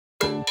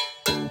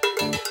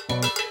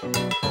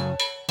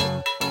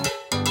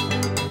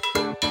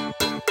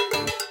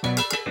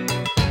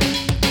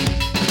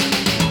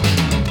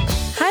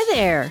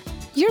there.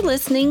 You're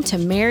listening to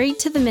Married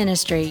to the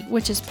Ministry,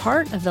 which is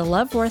part of the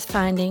Love Worth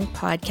Finding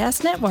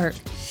podcast network.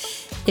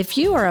 If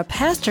you are a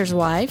pastor's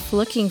wife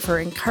looking for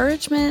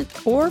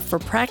encouragement or for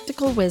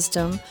practical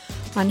wisdom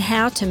on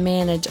how to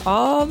manage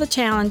all the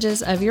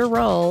challenges of your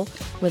role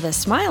with a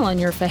smile on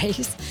your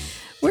face,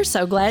 we're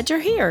so glad you're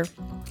here.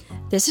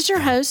 This is your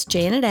host,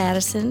 Janet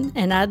Addison,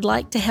 and I'd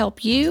like to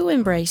help you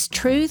embrace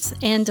truth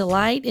and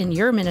delight in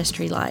your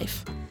ministry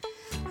life.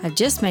 I've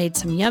just made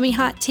some yummy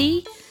hot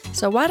tea,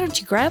 so why don't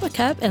you grab a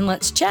cup and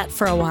let's chat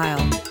for a while.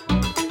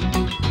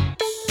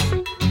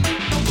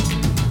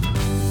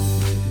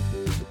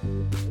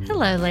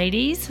 Hello,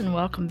 ladies, and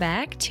welcome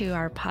back to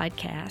our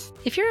podcast.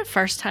 If you're a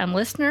first-time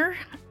listener,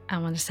 I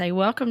want to say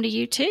welcome to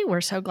you too.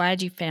 We're so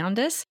glad you found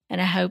us, and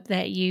I hope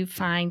that you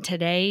find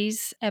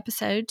today's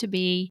episode to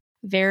be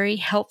very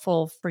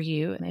helpful for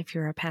you if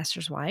you're a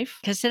pastor's wife,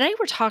 because today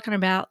we're talking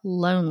about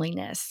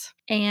loneliness.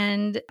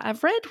 And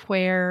I've read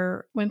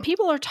where when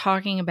people are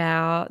talking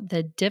about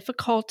the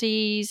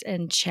difficulties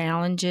and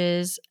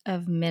challenges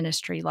of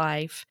ministry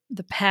life,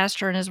 the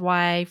pastor and his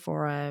wife,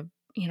 or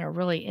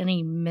really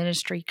any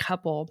ministry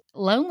couple,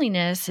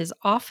 loneliness is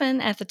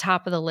often at the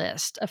top of the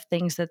list of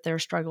things that they're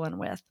struggling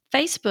with.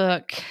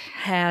 Facebook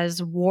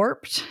has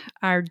warped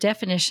our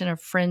definition of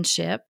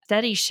friendship.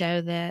 Studies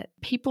show that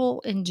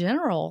people in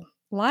general,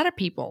 a lot of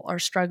people are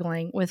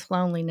struggling with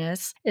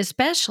loneliness,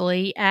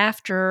 especially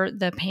after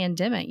the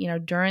pandemic.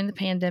 During the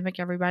pandemic,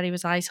 everybody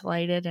was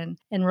isolated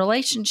and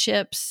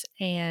relationships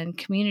and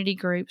community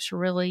groups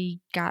really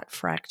got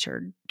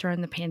fractured during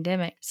the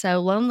pandemic.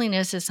 So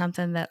loneliness is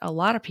something that a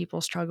lot of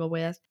people struggle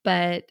with.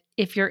 But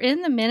if you're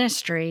in the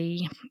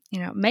ministry,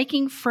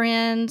 making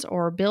friends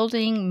or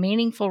building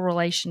meaningful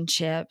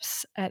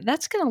relationships,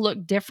 that's going to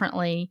look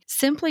differently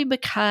simply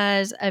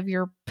because of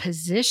your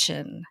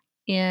position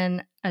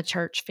in a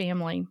church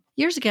family.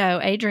 Years ago,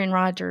 Adrian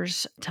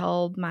Rogers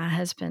told my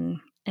husband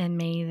and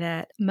me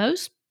that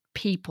most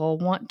people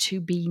want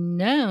to be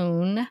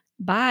known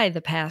by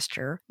the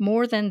pastor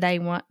more than they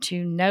want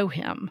to know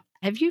him.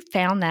 Have you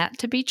found that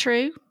to be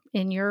true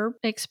in your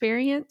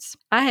experience?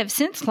 I have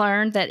since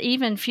learned that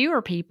even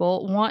fewer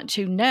people want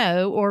to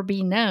know or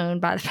be known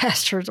by the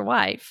pastor's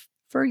wife.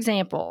 For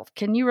example,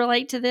 can you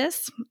relate to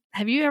this?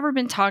 Have you ever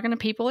been talking to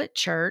people at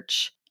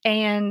church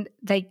and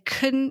they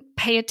couldn't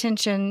pay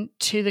attention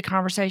to the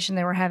conversation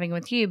they were having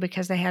with you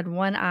because they had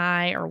one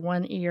eye or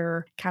one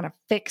ear kind of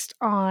fixed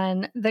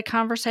on the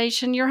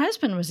conversation your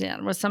husband was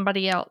in with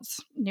somebody else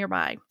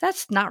nearby?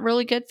 That's not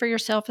really good for your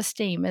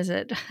self-esteem, is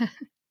it?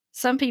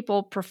 Some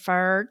people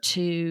prefer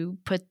to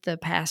put the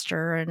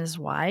pastor and his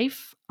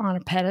wife on a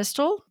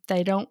pedestal.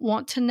 They don't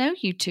want to know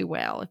you too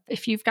well.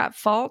 If you've got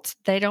faults,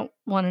 they don't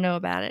want to know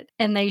about it.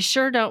 And they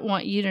sure don't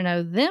want you to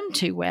know them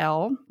too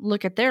well,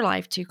 look at their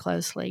life too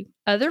closely.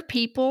 Other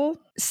people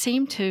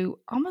seem to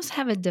almost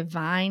have a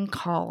divine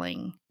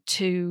calling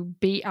to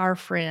be our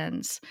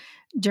friends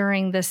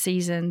during the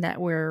season that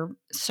we're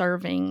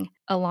serving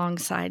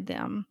alongside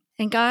them.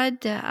 And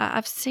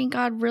I've seen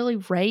God really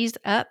raise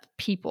up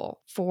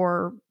people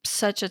for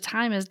such a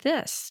time as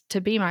this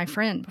to be my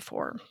friend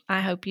before.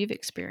 I hope you've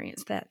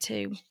experienced that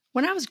too.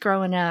 When I was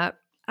growing up,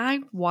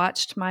 I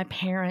watched my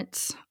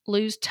parents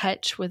lose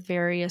touch with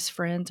various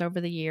friends over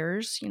the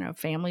years.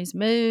 Families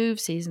move,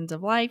 seasons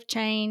of life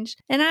change.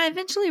 And I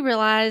eventually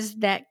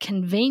realized that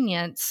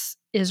convenience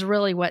is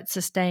really what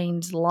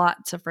sustains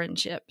lots of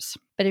friendships.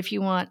 But if you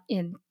want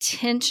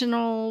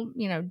intentional,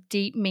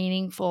 deep,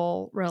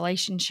 meaningful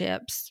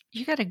relationships,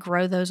 you got to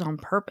grow those on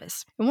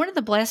purpose. And one of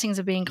the blessings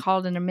of being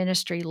called into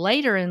ministry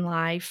later in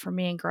life for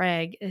me and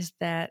Greg is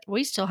that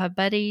we still have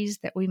buddies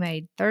that we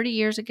made 30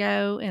 years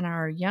ago in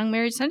our Young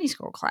Married Sunday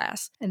School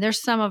class. And they're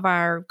some of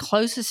our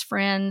closest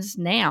friends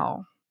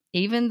now.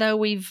 Even though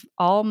we've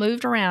all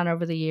moved around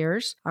over the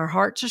years, our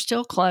hearts are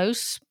still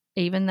close,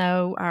 even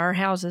though our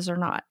houses are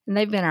not. And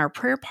they've been our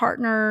prayer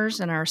partners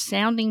and our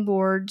sounding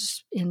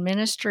boards in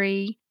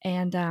ministry.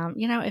 And,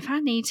 if I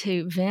need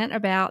to vent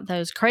about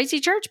those crazy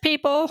church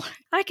people,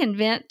 I can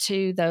vent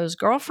to those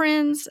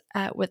girlfriends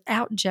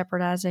without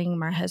jeopardizing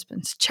my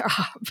husband's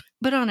job.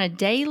 But on a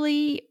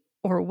daily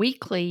or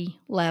weekly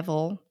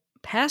level,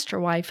 pastor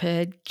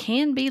wifehood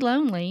can be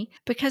lonely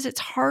because it's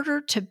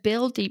harder to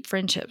build deep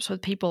friendships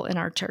with people in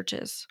our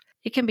churches.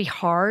 It can be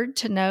hard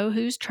to know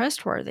who's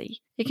trustworthy.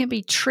 It can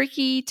be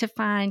tricky to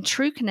find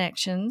true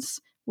connections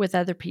with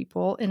other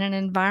people in an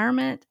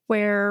environment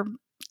where,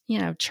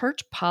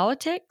 church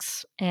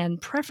politics and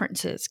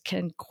preferences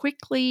can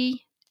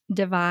quickly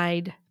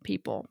divide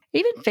people.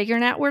 Even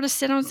figuring out where to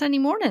sit on Sunday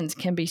mornings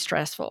can be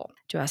stressful.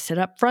 Do I sit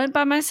up front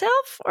by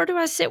myself or do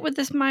I sit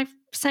with my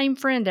same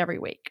friend every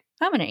week?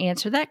 I'm going to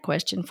answer that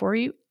question for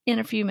you in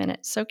a few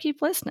minutes, so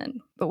keep listening.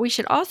 But we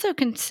should also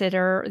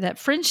consider that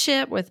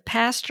friendship with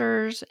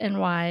pastors and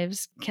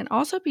wives can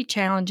also be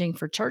challenging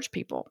for church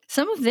people.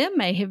 Some of them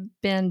may have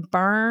been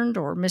burned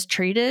or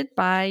mistreated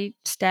by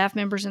staff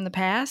members in the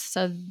past,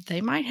 so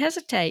they might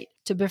hesitate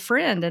to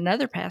befriend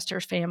another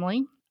pastor's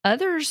family.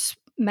 Others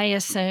may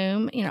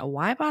assume,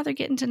 why bother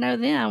getting to know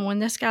them when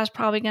this guy's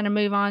probably going to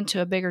move on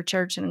to a bigger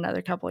church in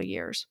another couple of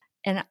years?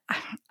 And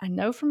I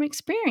know from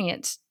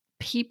experience,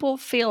 people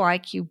feel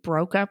like you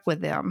broke up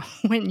with them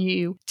when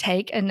you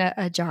take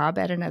a job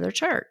at another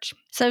church.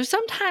 So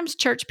sometimes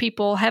church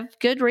people have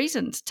good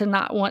reasons to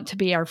not want to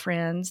be our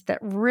friends that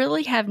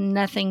really have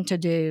nothing to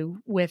do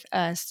with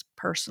us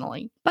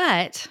personally.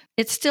 But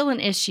it's still an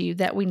issue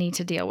that we need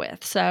to deal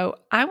with. So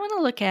I want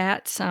to look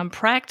at some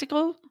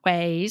practical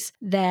ways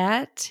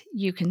that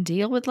you can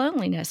deal with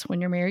loneliness when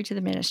you're married to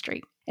the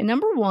ministry. And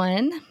number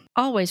one,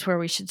 always where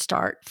we should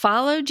start,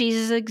 follow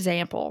Jesus'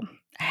 example.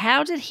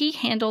 How did he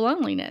handle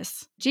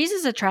loneliness?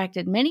 Jesus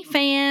attracted many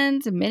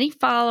fans and many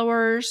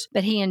followers,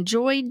 but he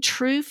enjoyed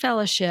true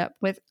fellowship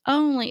with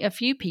only a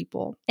few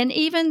people. And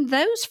even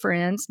those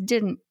friends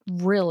didn't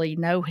really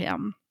know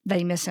him.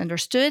 They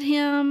misunderstood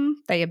him,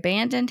 they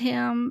abandoned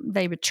him,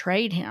 they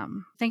betrayed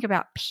him. Think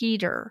about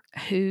Peter,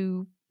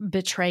 who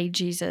betrayed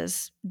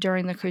Jesus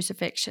during the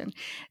crucifixion.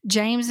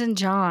 James and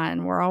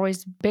John were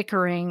always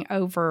bickering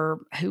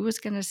over who was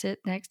going to sit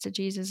next to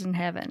Jesus in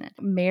heaven.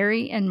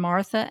 Mary and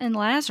Martha and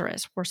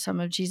Lazarus were some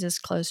of Jesus'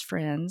 close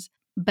friends,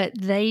 but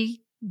they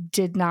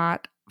did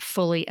not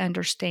fully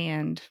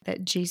understand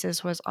that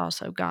Jesus was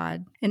also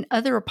God. And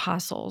other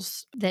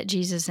apostles that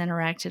Jesus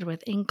interacted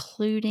with,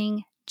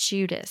 including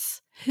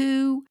Judas,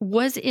 who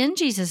was in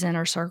Jesus'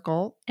 inner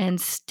circle and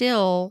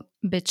still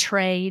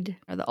betrayed,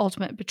 or the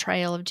ultimate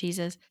betrayal of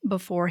Jesus,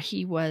 before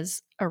he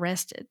was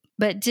arrested.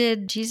 But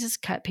did Jesus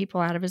cut people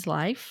out of his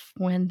life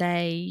when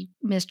they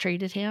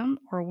mistreated him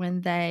or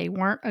when they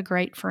weren't a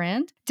great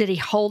friend? Did he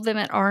hold them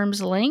at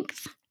arm's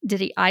length?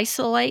 Did he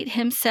isolate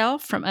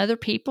himself from other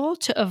people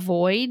to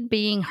avoid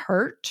being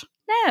hurt?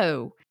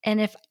 No.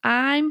 And if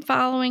I'm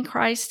following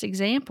Christ's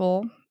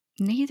example,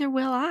 neither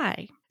will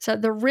I. So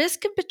the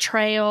risk of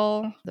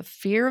betrayal, the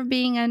fear of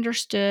being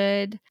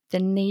understood, the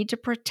need to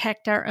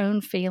protect our own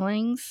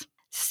feelings,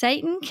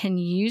 Satan can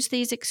use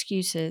these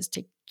excuses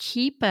to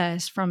keep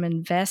us from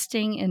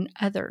investing in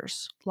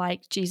others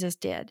like Jesus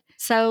did.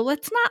 So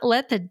let's not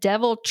let the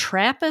devil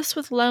trap us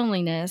with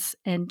loneliness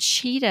and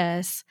cheat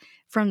us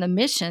from the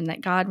mission that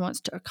God wants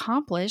to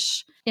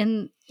accomplish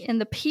in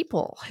the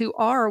people who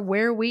are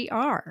where we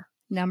are.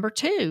 Number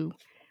two,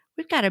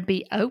 we've got to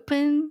be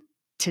open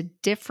to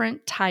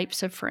different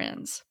types of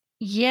friends.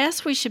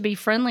 Yes, we should be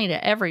friendly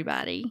to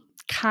everybody.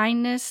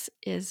 Kindness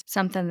is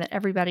something that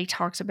everybody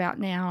talks about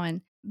now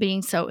and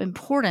being so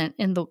important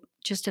in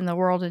the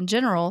world in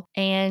general.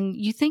 And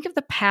you think of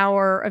the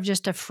power of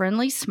just a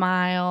friendly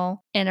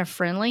smile and a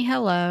friendly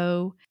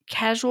hello,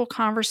 casual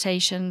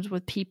conversations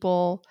with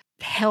people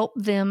help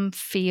them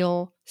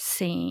feel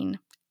seen.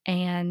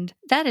 And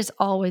that is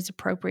always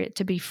appropriate,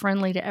 to be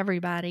friendly to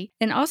everybody.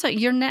 And also,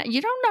 you don't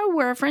know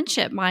where a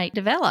friendship might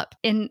develop.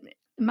 In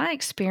my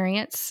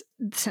experience,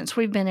 since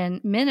we've been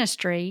in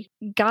ministry,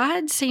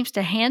 God seems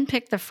to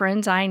handpick the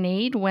friends I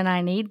need when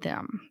I need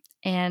them.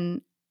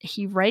 And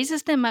he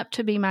raises them up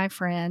to be my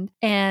friend.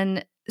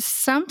 And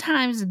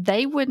sometimes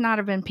they would not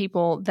have been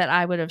people that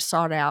I would have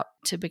sought out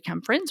to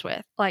become friends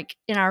with. Like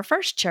in our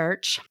first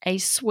church, a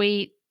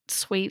sweet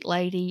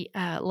lady,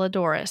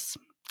 LaDoris.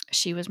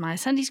 She was my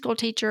Sunday school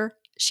teacher.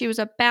 She was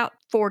about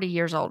 40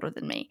 years older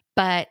than me,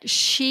 but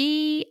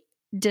she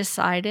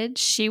decided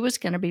she was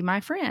going to be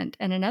my friend.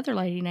 And another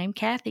lady named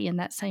Kathy in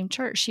that same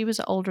church, she was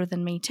older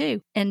than me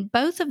too. And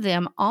both of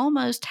them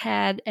almost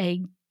had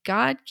a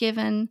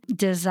God-given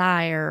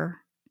desire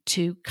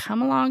to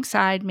come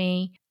alongside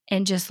me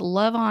and just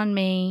love on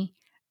me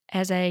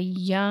as a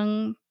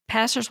young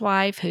pastor's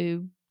wife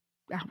who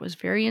I was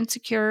very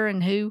insecure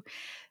and who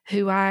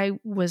I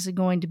was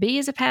going to be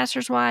as a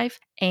pastor's wife,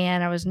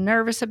 and I was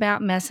nervous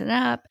about messing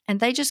up.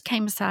 And they just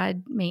came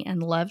beside me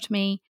and loved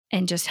me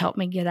and just helped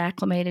me get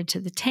acclimated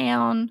to the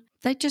town.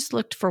 They just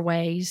looked for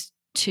ways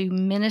to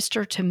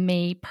minister to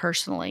me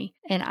personally,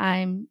 and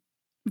I'm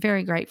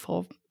very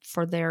grateful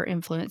for their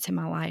influence in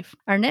my life.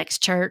 Our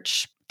next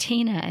church,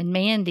 Tina and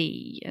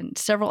Mandy and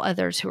several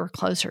others who are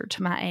closer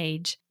to my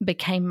age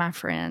became my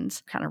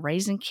friends, kind of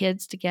raising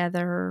kids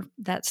together,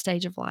 that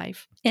stage of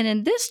life. And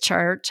in this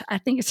church, I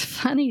think it's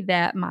funny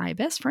that my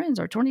best friends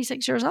are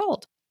 26 years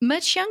old.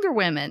 Much younger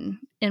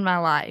women in my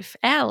life,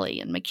 Allie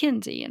and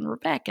Mackenzie and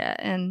Rebecca.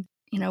 And,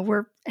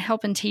 we're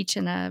helping teach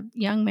in a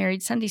young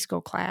married Sunday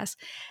school class.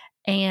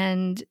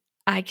 And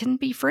I can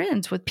be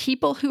friends with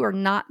people who are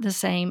not the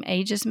same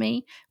age as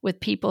me, with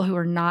people who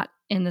are not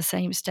in the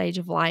same stage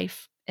of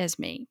life as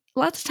me.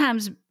 Lots of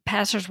times,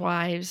 pastors'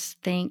 wives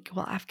think,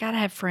 well, I've got to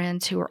have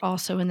friends who are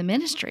also in the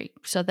ministry,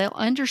 so they'll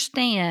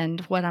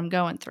understand what I'm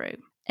going through.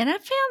 And I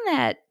found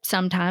that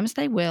sometimes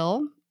they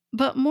will,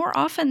 but more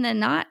often than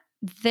not,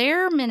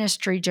 their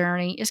ministry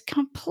journey is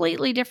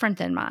completely different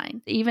than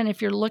mine. Even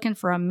if you're looking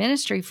for a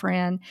ministry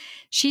friend,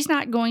 she's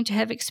not going to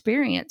have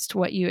experienced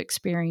what you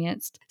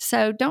experienced.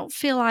 So don't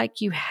feel like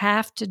you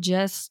have to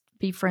just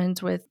be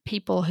friends with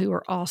people who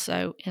are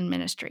also in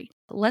ministry.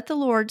 Let the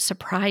Lord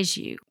surprise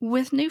you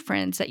with new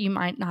friends that you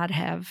might not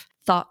have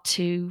thought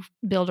to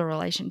build a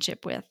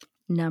relationship with.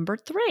 Number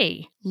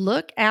 3,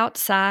 look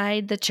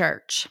outside the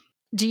church.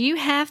 Do you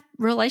have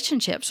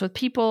relationships with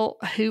people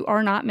who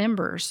are not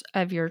members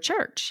of your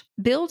church?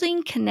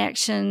 Building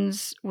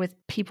connections with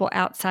people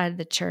outside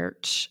the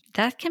church,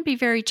 that can be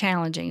very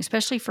challenging,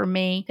 especially for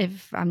me.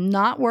 If I'm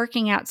not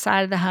working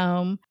outside of the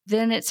home,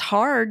 then it's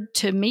hard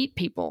to meet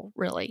people,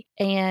 really.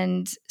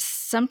 And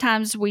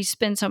sometimes we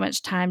spend so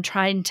much time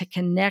trying to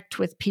connect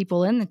with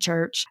people in the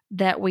church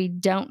that we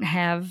don't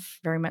have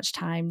very much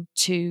time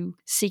to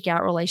seek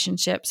out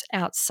relationships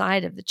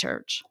outside of the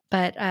church.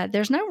 But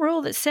there's no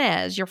rule that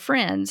says your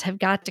friends have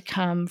got to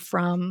come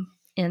from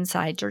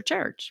inside your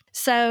church.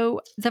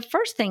 So the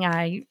first thing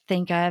I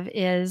think of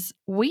is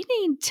we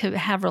need to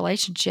have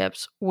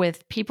relationships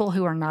with people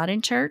who are not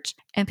in church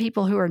and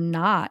people who are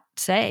not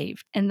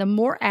saved. And the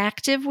more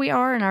active we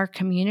are in our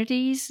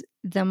communities,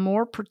 the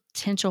more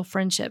potential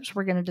friendships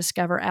we're going to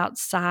discover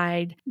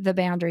outside the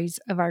boundaries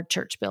of our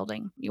church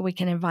building. We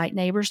can invite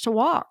neighbors to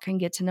walk and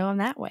get to know them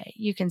that way.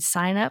 You can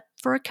sign up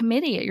for a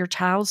committee at your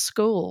child's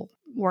school,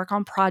 work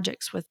on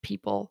projects with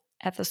people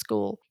at the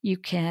school. You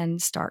can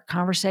start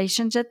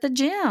conversations at the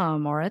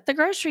gym or at the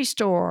grocery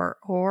store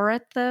or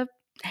at the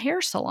hair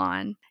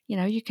salon.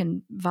 You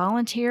can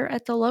volunteer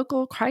at the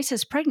local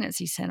crisis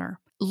pregnancy center.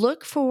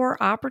 Look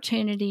for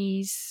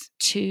opportunities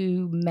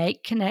to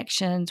make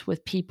connections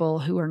with people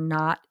who are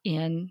not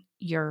in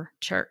your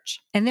church.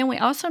 And then we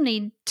also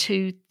need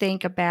to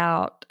think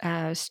about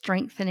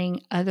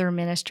strengthening other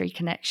ministry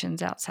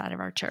connections outside of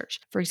our church.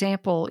 For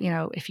example,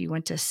 if you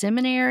went to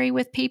seminary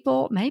with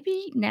people,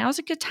 maybe now's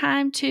a good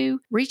time to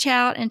reach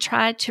out and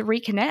try to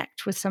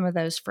reconnect with some of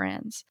those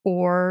friends,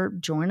 or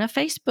join a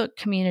Facebook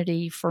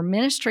community for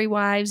ministry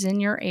wives in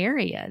your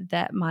area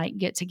that might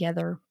get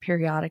together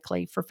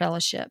periodically for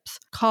fellowships.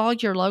 Call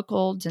your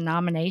local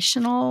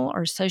denominational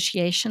or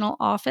associational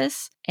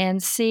office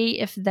and see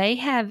if they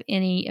have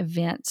any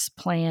events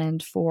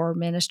planned for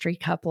ministry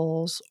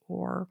couples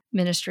or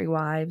ministry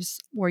wives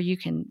where you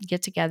can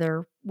get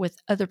together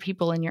with other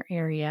people in your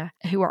area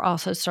who are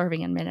also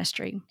serving in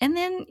ministry. And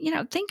then,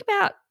 think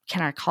about,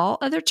 can I call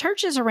other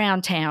churches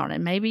around town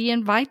and maybe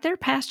invite their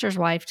pastor's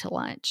wife to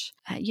lunch?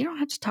 You don't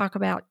have to talk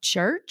about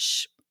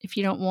church if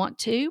you don't want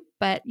to,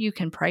 but you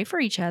can pray for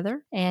each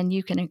other and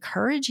you can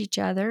encourage each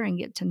other and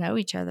get to know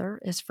each other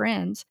as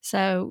friends.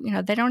 So,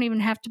 they don't even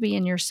have to be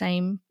in your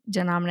same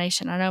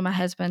denomination. I know my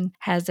husband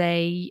has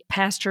a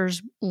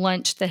pastor's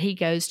lunch that he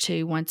goes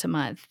to once a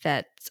month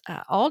that's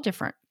all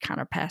different kind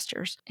of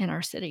pastors in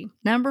our city.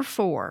 Number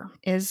 4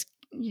 is,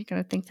 you're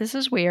going to think this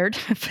is weird,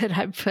 but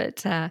I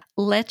put,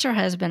 let your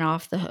husband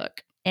off the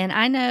hook. And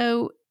I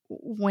know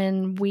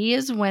when we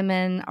as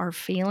women are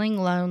feeling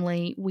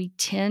lonely, we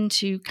tend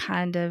to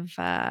kind of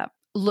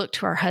look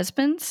to our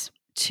husbands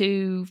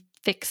to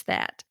fix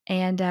that.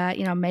 And,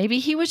 maybe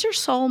he was your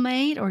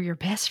soulmate or your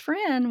best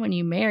friend when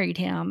you married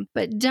him,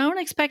 but don't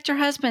expect your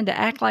husband to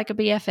act like a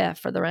BFF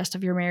for the rest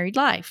of your married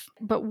life.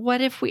 But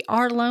what if we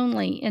are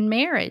lonely in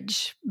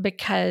marriage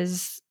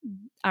because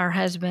our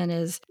husband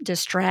is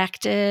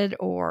distracted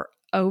or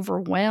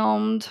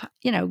overwhelmed,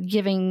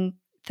 giving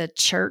the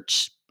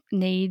church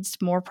needs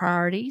more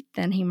priority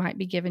than he might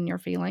be giving your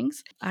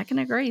feelings? I can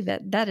agree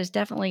that is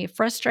definitely a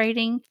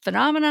frustrating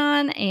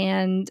phenomenon,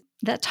 and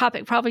that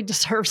topic probably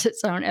deserves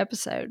its own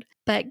episode.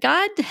 But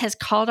God has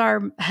called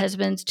our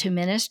husbands to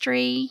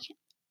ministry,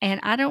 and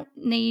I don't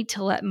need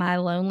to let my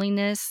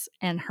loneliness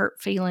and hurt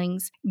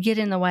feelings get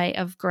in the way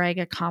of Greg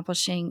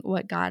accomplishing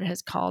what God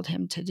has called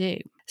him to do.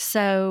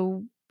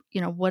 So,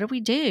 what do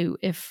we do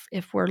if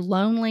we're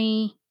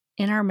lonely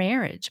in our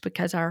marriage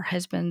because our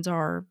husbands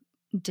are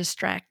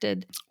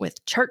distracted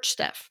with church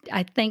stuff?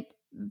 I think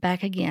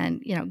back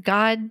again,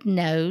 God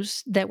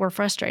knows that we're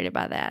frustrated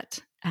by that.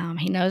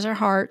 He knows our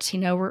hearts. He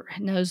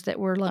knows that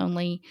we're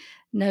lonely,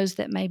 knows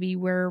that maybe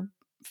we're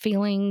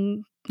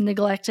feeling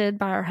neglected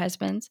by our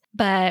husbands,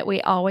 but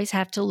we always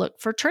have to look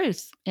for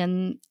truth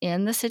in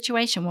the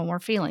situation when we're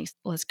feeling.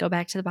 Let's go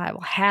back to the Bible.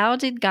 How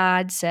did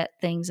God set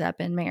things up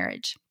in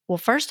marriage? Well,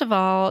 first of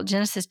all,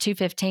 Genesis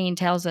 2:15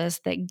 tells us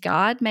that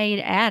God made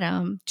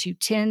Adam to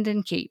tend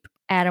and keep.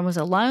 Adam was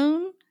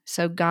alone,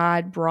 so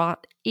God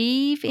brought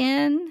Eve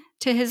in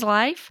to his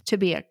life to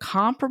be a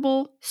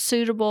comparable,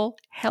 suitable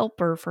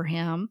helper for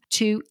him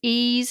to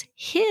ease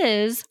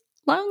his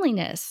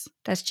loneliness.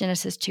 That's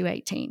Genesis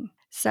 2:18.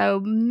 So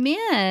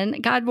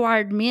God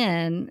wired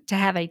men to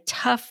have a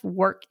tough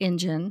work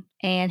engine,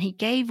 and he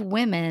gave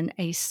women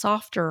a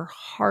softer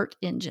heart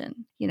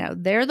engine.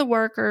 They're the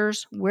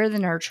workers, we're the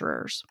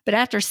nurturers. But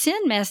after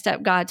sin messed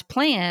up God's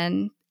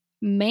plan,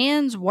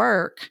 man's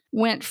work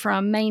went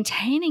from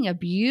maintaining a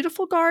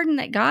beautiful garden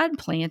that God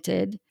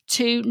planted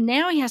to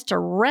now he has to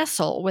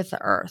wrestle with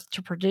the earth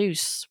to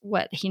produce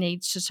what he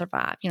needs to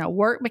survive.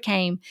 Work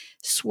became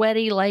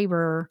sweaty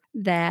labor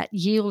that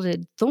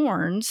yielded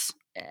thorns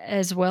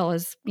as well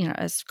as,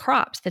 as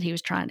crops that he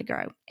was trying to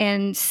grow.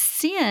 And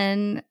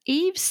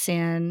Eve's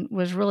sin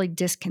was really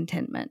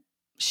discontentment.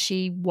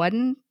 She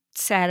wasn't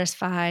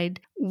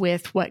satisfied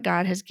with what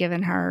God has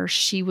given her.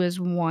 She was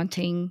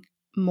wanting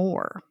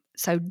more.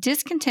 So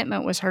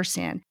discontentment was her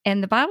sin.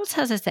 And the Bible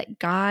tells us that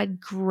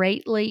God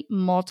greatly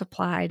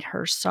multiplied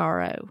her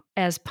sorrow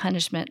as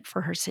punishment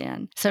for her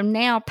sin. So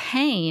now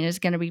pain is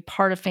going to be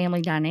part of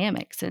family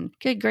dynamics. And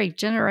good grief,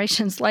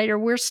 generations later,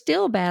 we're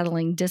still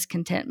battling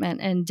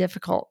discontentment and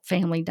difficult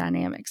family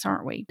dynamics,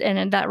 aren't we?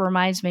 And that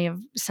reminds me of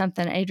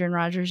something Adrian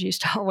Rogers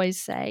used to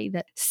always say,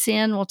 that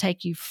sin will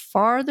take you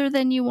farther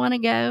than you want to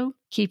go,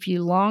 keep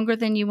you longer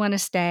than you want to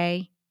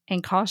stay,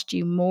 and cost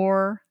you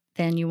more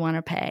than you want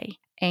to pay.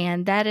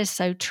 And that is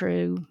so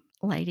true,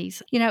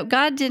 ladies.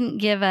 God didn't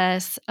give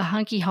us a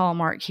hunky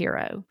Hallmark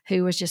hero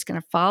who was just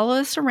going to follow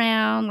us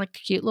around like a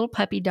cute little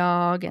puppy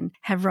dog and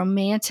have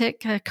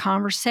romantic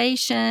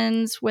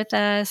conversations with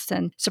us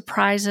and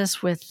surprise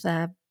us with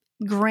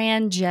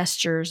grand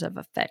gestures of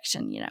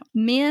affection.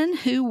 Men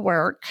who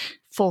work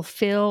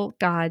fulfill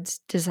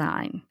God's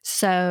design.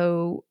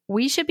 So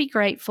we should be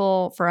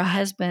grateful for a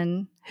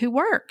husband who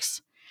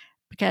works,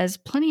 because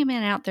plenty of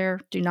men out there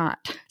do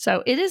not.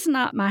 So it is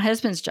not my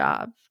husband's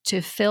job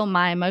to fill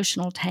my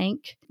emotional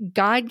tank.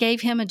 God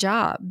gave him a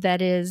job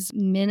that is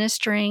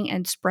ministering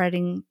and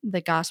spreading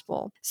the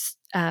gospel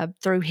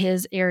through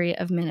his area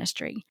of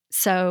ministry.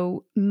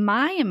 So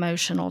my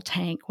emotional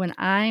tank, when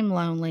I'm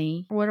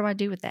lonely, what do I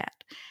do with that?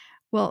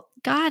 Well,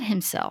 God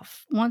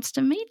himself wants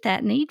to meet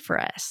that need for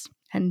us.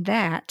 And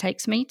that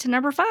takes me to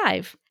number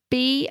 5.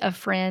 Be a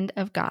friend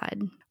of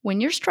God. When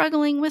you're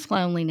struggling with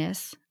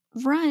loneliness,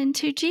 run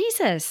to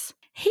Jesus.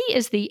 He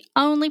is the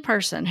only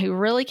person who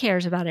really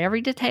cares about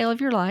every detail of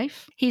your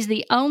life. He's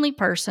the only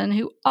person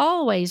who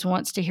always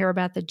wants to hear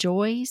about the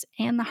joys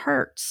and the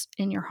hurts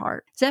in your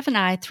heart.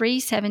 Zephaniah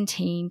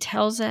 3:17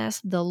 tells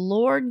us, "The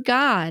Lord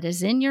God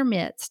is in your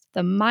midst.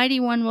 The mighty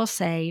one will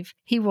save.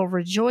 He will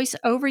rejoice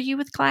over you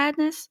with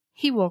gladness.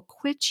 He will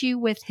quit you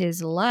with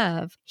his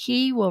love.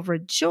 He will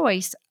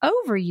rejoice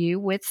over you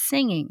with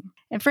singing."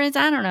 And friends,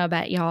 I don't know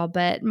about y'all,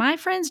 but my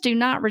friends do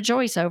not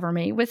rejoice over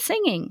me with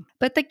singing.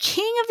 But the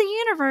King of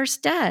the universe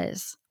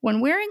does. When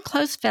we're in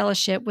close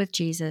fellowship with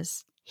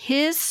Jesus,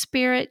 his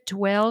Spirit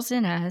dwells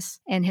in us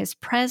and his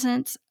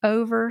presence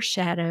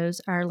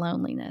overshadows our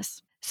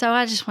loneliness. So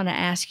I just want to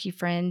ask you,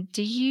 friend,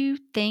 do you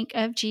think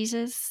of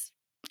Jesus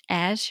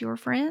as your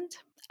friend?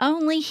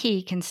 Only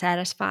he can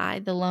satisfy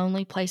the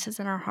lonely places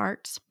in our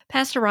hearts.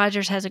 Pastor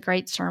Rogers has a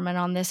great sermon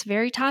on this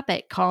very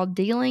topic called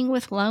Dealing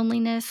with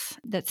Loneliness,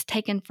 that's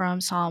taken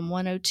from Psalm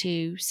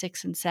 102,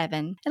 6 and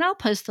 7. And I'll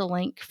post the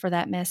link for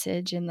that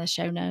message in the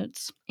show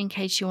notes in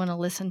case you want to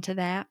listen to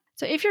that.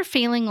 So if you're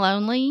feeling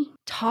lonely,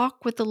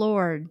 talk with the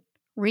Lord,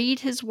 read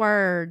his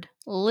word,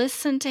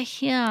 listen to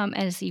him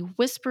as he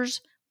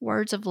whispers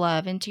words of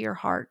love into your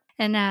heart.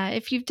 And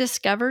if you've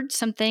discovered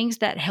some things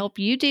that help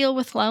you deal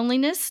with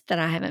loneliness that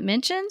I haven't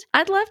mentioned,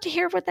 I'd love to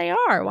hear what they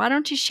are. Why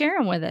don't you share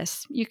them with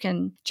us? You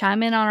can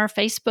chime in on our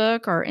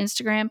Facebook or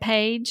Instagram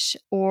page,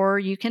 or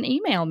you can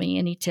email me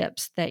any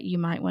tips that you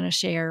might want to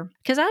share,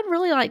 because I'd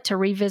really like to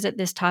revisit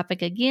this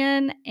topic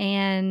again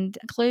and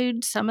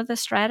include some of the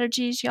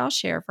strategies y'all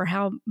share for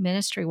how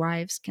ministry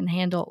wives can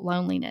handle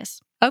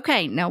loneliness.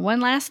 Okay, now one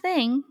last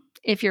thing.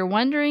 If you're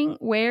wondering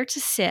where to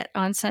sit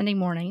on Sunday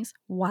mornings,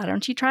 why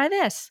don't you try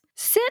this?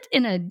 Sit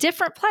in a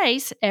different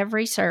place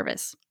every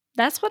service.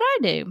 That's what I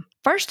do.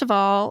 First of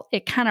all,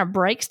 it kind of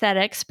breaks that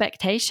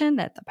expectation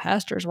that the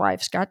pastor's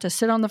wife's got to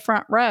sit on the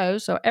front row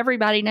so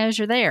everybody knows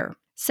you're there.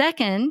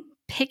 Second,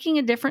 picking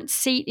a different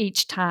seat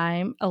each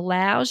time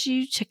allows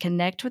you to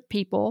connect with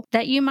people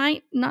that you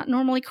might not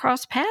normally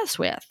cross paths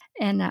with.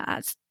 And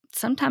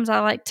sometimes I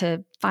like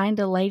to find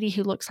a lady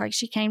who looks like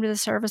she came to the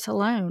service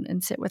alone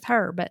and sit with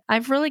her. But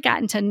I've really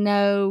gotten to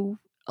know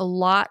a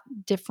lot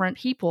different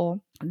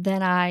people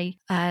than I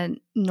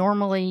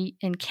normally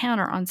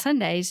encounter on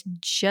Sundays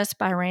just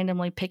by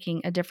randomly picking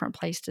a different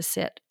place to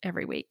sit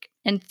every week.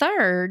 And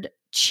third,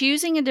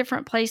 choosing a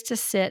different place to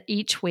sit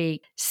each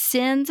week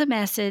sends a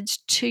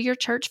message to your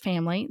church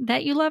family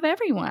that you love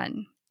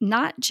everyone,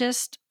 not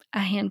just a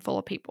handful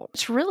of people.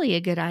 It's really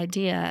a good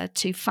idea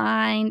to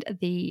find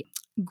the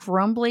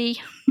grumbly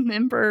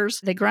members,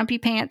 the grumpy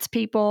pants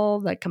people,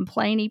 the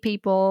complainy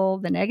people,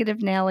 the negative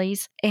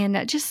Nellies,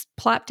 and just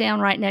plop down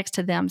right next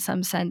to them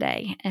some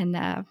Sunday and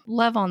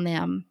love on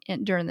them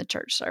during the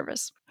church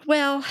service.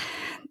 Well,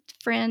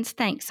 friends,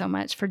 thanks so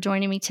much for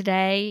joining me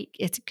today.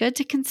 It's good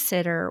to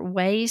consider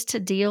ways to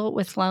deal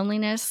with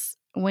loneliness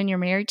when you're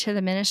married to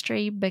the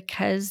ministry,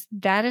 because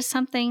that is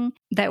something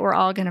that we're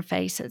all going to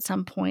face at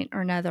some point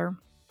or another.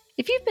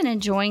 If you've been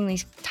enjoying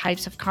these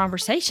types of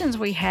conversations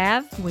we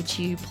have, would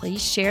you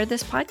please share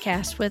this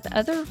podcast with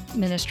other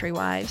ministry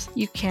wives?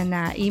 You can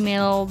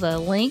email the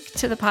link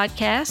to the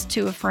podcast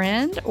to a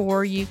friend,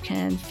 or you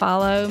can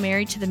follow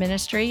Married to the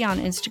Ministry on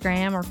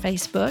Instagram or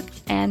Facebook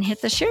and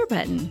hit the share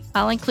button.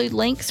 I'll include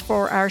links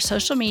for our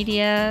social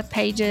media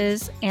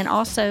pages and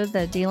also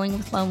the Dealing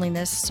with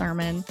Loneliness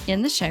sermon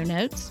in the show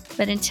notes.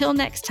 But until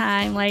next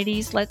time,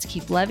 ladies, let's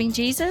keep loving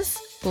Jesus,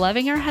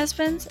 loving our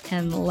husbands,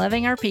 and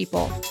loving our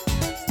people.